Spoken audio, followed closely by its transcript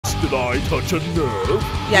Did I touch a nerve?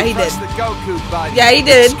 Yeah, he did. The Goku button. Yeah, he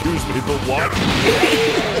did. Excuse me, but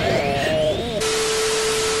what?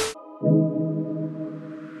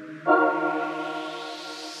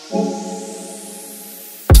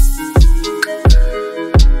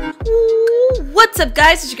 What's up,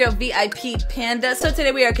 guys? It's your girl VIP Panda. So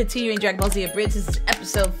today we are continuing Dragon Ball Z Abridged. This is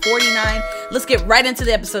episode 49. Let's get right into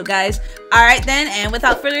the episode, guys. All right then, and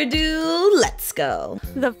without further ado, let's go.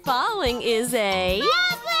 The following is a...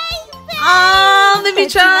 Oh, let me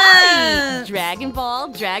try. Right. Dragon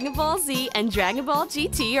Ball Z, and Dragon Ball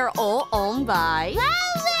GT are all owned by...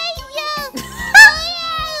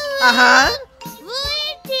 Uh-huh.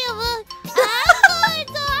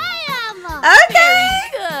 Okay.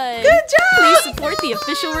 Good. Good job. Please support the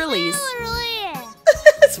official release.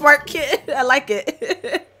 Smart kid. I like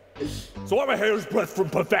it. So I'm a hair's breadth from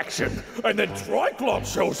perfection, and then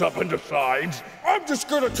Triclops shows up and decides I'm just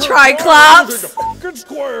gonna turn Triclops into fucking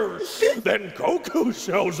squares. Then Goku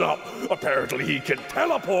shows up. Apparently he can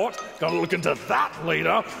teleport. Gotta look into that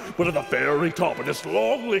later. But at the very top of this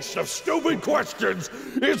long list of stupid questions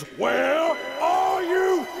is where are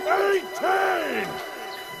you 18?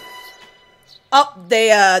 Oh,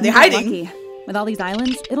 they're hiding. Lucky. With all these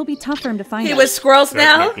islands, it'll be tough for him to find He us. was squirrels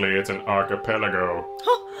now? Technically, it's an archipelago.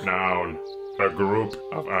 Noun. A group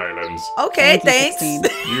of islands. Okay, Thank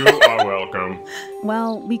thanks. you, You are welcome.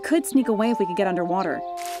 Well, we could sneak away if we could get underwater.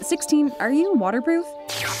 16, are you waterproof?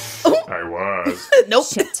 I was. Nope.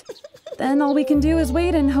 Shit. Then all we can do is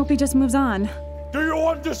wait and hope he just moves on. Do you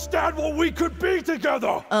understand what we could be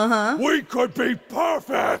together? Uh-huh. We could be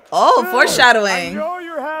perfect. Oh, I foreshadowing. know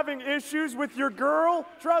you're having issues with your girl.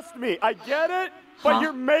 Trust me, I get it. But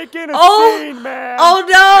you're making a scene, man. Oh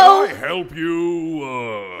Can I no. help you?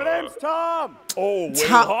 My name's Tom. Oh, well,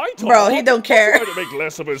 Tom- hi, Tom. Bro, he don't care. I'll try to make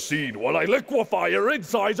less of a scene while I liquefy your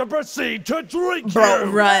insides and proceed to drink Bro,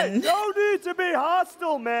 you. run. No need to be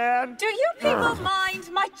hostile, man. Do you people mind?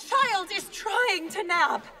 My child is trying to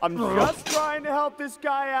nap. I'm just trying to help this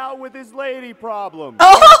guy out with his lady problem.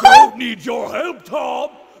 Oh, Don't need your help,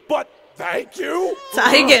 Tom, but thank you. so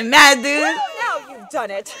he getting mad, dude. Now you've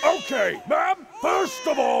done it. Okay, ma'am, first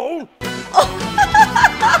of all...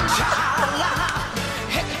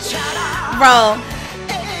 Bro,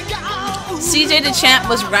 CJ the Champ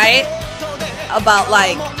was right about,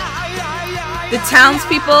 like, the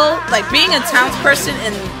townspeople. Like, being a townsperson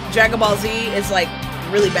in Dragon Ball Z is, like,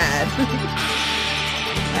 really bad.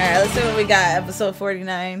 Alright, let's see what we got. Episode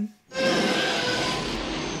 49.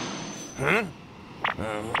 Huh?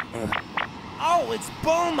 Oh, it's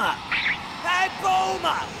Bulma. Hey,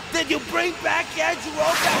 Bulma! Did you bring back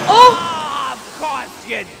Yajirobe? Oh! Of course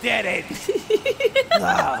you did it.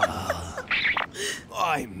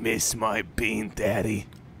 I miss my bean daddy.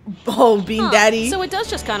 Oh, Bean Daddy. So it does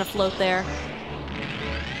just kind of float there.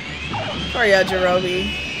 For ya, Jirobe.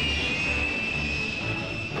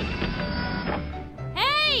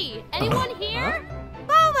 Hey! Anyone here?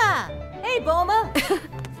 Bulma! Hey, Bulma.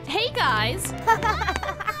 Hey, guys.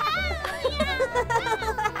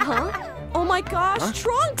 Huh? Oh my gosh,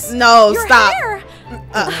 Trunks! No, Your stop. hair!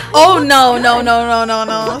 Oh, no, no, no, no, no,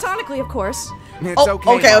 no. Platonically, of course. It's Oh, okay,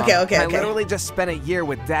 okay, Mom. okay, okay, I okay. literally just spent a year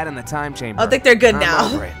with Dad in the time chamber. I think they're good I'm now.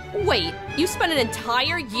 over it. Wait, you spent an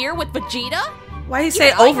entire year with Vegeta? Why you say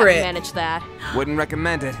Even I over haven't it? managed that. Wouldn't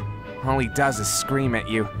recommend it. All he does is scream at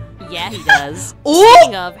you. Yeah, he does. Ooh!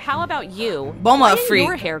 Speaking of, how about you? Bulma Why a didn't freak.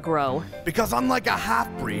 your hair grow? Because unlike a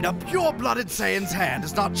half-breed, a pure-blooded Saiyan's hair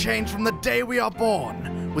does not change from the day we are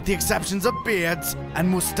born, with the exceptions of beards and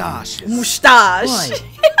mustaches. Mustache. Boy,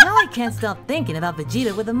 now I can't stop thinking about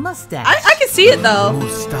Vegeta with a mustache. I can see it though.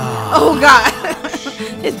 Mustache. Oh god.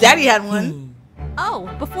 His daddy had one. Oh,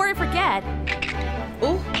 before I forget,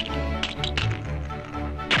 Ooh.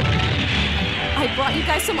 I brought you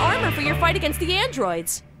guys some armor for your fight against the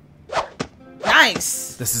androids.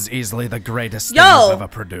 Nice. This is easily the greatest Yo. thing I've ever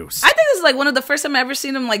produced. I think this is like one of the first time I ever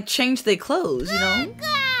seen him like change their clothes, you know?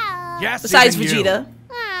 Yes, Besides even you. Vegeta.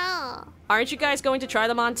 Aren't you guys going to try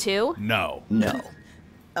them on too? No. No.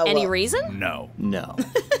 Oh, Any well. reason? No. No.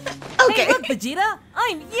 Okay. Hey, look, Vegeta!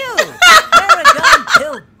 I'm you! Paragon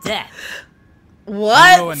till death!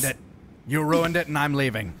 What? You ruined it. You ruined it and I'm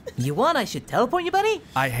leaving. You want I should teleport you, buddy?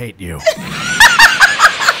 I hate you.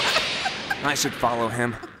 I should follow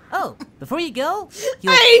him. Oh, before you go,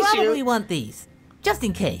 you'll I hate probably you. want these. Just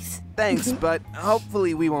in case. Thanks, but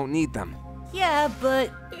hopefully we won't need them. Yeah,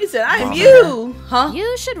 but... He said, I'm you. Huh?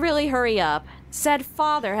 You should really hurry up. Said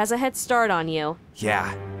father has a head start on you.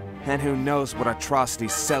 Yeah, And who knows what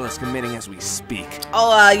atrocities Cell is committing as we speak.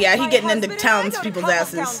 Oh, yeah, he getting into townspeople's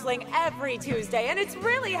asses. Counseling every Tuesday, and it's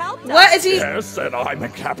really helped us. What is he? Yes, and I'm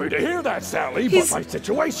happy to hear that, Sally, but my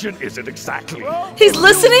situation isn't exactly... He's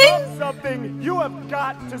listening? Something, you have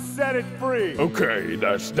got to set it free. Okay,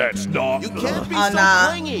 that's not... You can't be so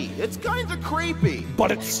clingy. It's kind of creepy.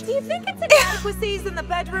 But it's... Do you think it's inadequacies in the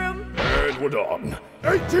bedroom? And we're done.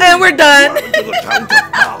 18, and we're done. To the count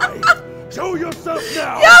of 5. Show yourself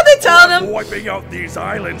now! Yeah, they telling him. Wiping out these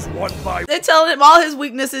islands one by... They're telling him all his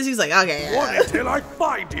weaknesses. He's like, okay. One until I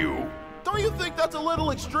find you. Don't you think that's a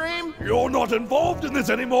little extreme? You're not involved in this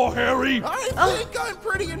anymore, Harry. I think I'm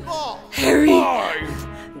pretty involved. Harry.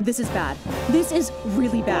 5. This is bad. This is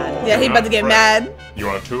really bad. Yeah, he about to get mad. You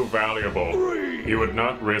are too valuable. 3. He would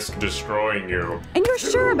not risk destroying you. And you're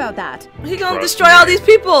sure about that? He gonna destroy all these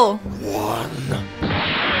people. 1.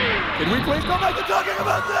 Can we please go back to talking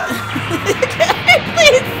about that?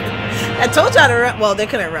 Please. I told y'all to run. Well, they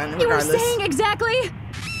couldn't run regardless. You were saying exactly?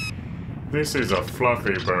 This is a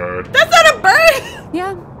fluffy bird. That's not a bird!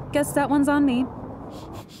 Yeah, guess that one's on me.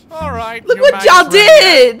 Alright. Look what y'all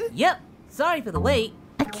did! Yep. Sorry for the wait.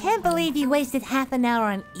 I can't believe you wasted half an hour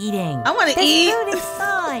on eating. I want to There's eat. food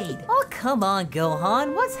inside. Oh, come on,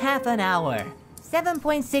 Gohan. What's half an hour?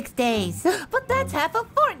 7.6 days. But that's half a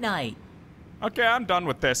fortnight. Okay, I'm done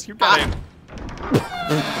with this. You get in.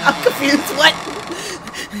 I'm confused. What?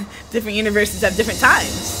 Different universes have different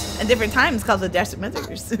times. And different times cause the drastic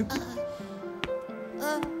measures.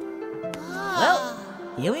 Well,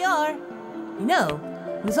 here we are. You know,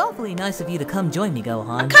 it was awfully nice of you to come join me,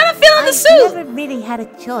 Gohan. I'm kind of feeling the suit. I never really had a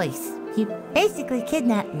choice. You basically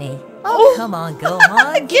kidnapped me. Oh, come on,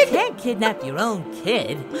 Gohan. You can't kidnap your own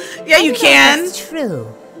kid. Yeah, you can. That's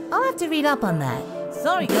true. I'll have to read up on that.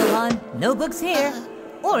 Sorry, Gohan. No books here.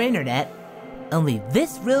 Or internet. Only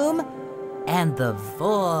this room and the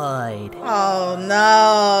void. Oh,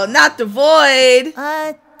 no. Not the void.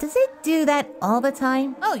 Does it do that all the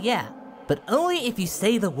time? Oh, yeah. But only if you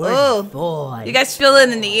say the word void. You guys feel it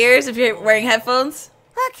in the ears if you're wearing headphones?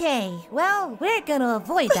 Okay, well, we're gonna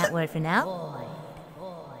avoid that word for now.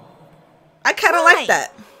 I kind of like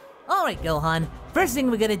that. Alright, Gohan. First thing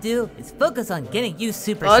we're gonna do is focus on getting you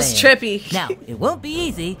Super Saiyan. Oh, it's trippy. Now, it won't be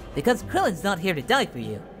easy because Krillin's not here to die for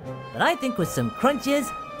you. But I think with some crunches,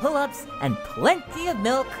 pull-ups, and plenty of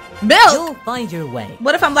milk, you'll find your way.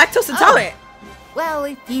 What if I'm lactose intolerant? Well,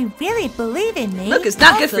 if you really believe in me... Look, it's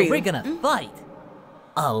not good for you. We're gonna fight.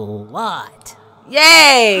 A lot.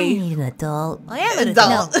 Yay! I need an adult. I am an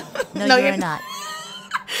adult. No, No, you're you're not.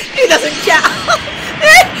 He doesn't count.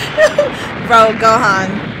 Bro,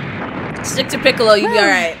 Gohan. Stick to Piccolo, you'll be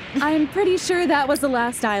alright. I'm pretty sure that was the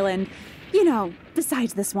last island. You know,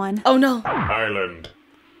 besides this one. Oh, no. Island.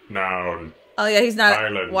 Noun. Oh, yeah, he's not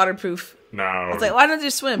Island. waterproof. Noun. It's like, why don't you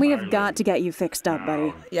swim? We have got to get you fixed up,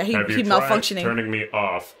 buddy. Yeah, he Have you tried malfunctioning. turning me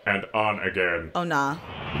off and on again? Oh, nah.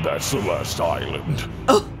 That's the last island.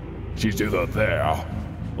 Oh. She's either there,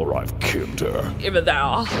 or I've killed her. Give it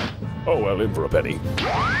that. Oh, well, in for a penny.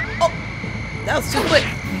 Oh, that was too quick.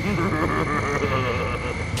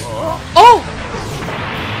 Oh!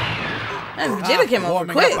 And Vegeta came over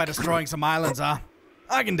Warming quick. up by destroying some islands, huh?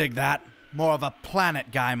 I can dig that. More of a planet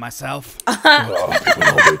guy myself. People all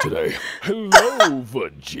day today. Hello,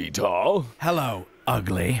 Vegeta. Hello,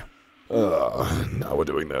 ugly. Now we're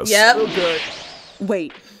doing this. Yep. Okay.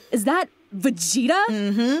 Wait, is that Vegeta?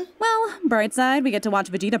 Mm-hmm. Well, bright side, we get to watch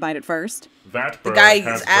Vegeta bite it first. That bird guy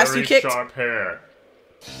has whose ass very you kicked. sharp hair.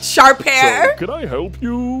 Sharp hair. So, can I help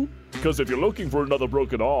you? Because if you're looking for another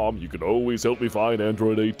broken arm, you can always help me find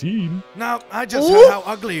Android 18. No, I just heard how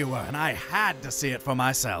ugly you were, and I had to see it for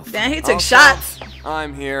myself. Damn, he took shots.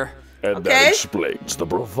 I'm here. And that explains the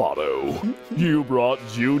bravado. You brought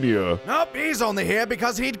Junior. Nope, he's only here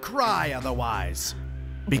because he'd cry otherwise.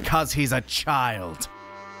 Because he's a child.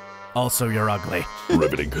 Also, you're ugly.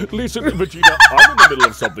 Riveting. Listen, Vegeta, I'm in the middle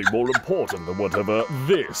of something more important than whatever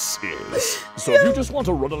this is. So if you just want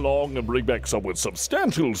to run along and bring back someone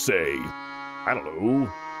substantial, say, I don't know,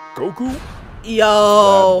 Goku?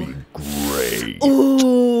 Yo. That'd be great.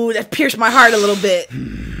 Ooh, that pierced my heart a little bit.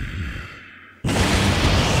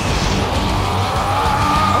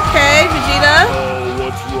 Okay, Vegeta. Oh,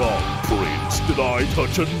 what's wrong, Prince? Did I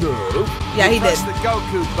touch a nerve? Yeah, he did. The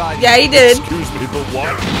Goku button. Yeah, he did. Excuse me, but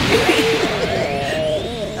what?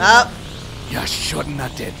 Up. You shouldn't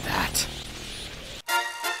have did that.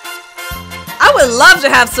 I would love to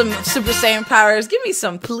have some Super Saiyan powers. Give me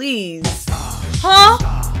some, please. Huh?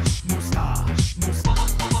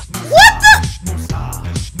 What the?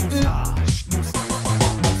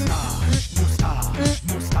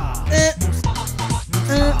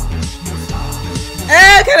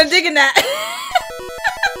 Can kind of digging that.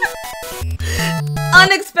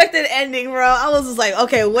 Unexpected ending, bro. I was just like,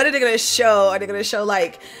 okay, what are they gonna show? Are they gonna show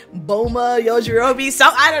like Boma, Yajirobe? So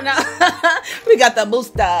I don't know. We got the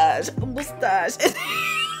mustache.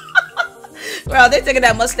 Bro, they're taking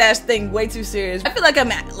that mustache thing way too serious. I feel like I'm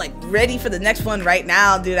like ready for the next one right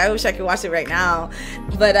now, dude. I wish I could watch it right now.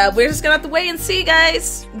 But we're just gonna have to wait and see,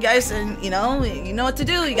 guys. You guys, and you know what to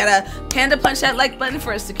do. You gotta panda punch that like button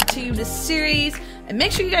for us to continue this series. And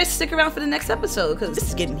make sure you guys stick around for the next episode, because this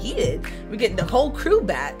is getting heated. We're getting the whole crew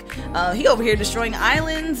back. He over here destroying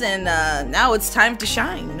islands, and now it's time to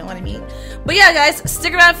shine. You know what I mean? But yeah, guys,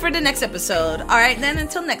 stick around for the next episode. All right, then,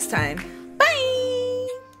 until next time.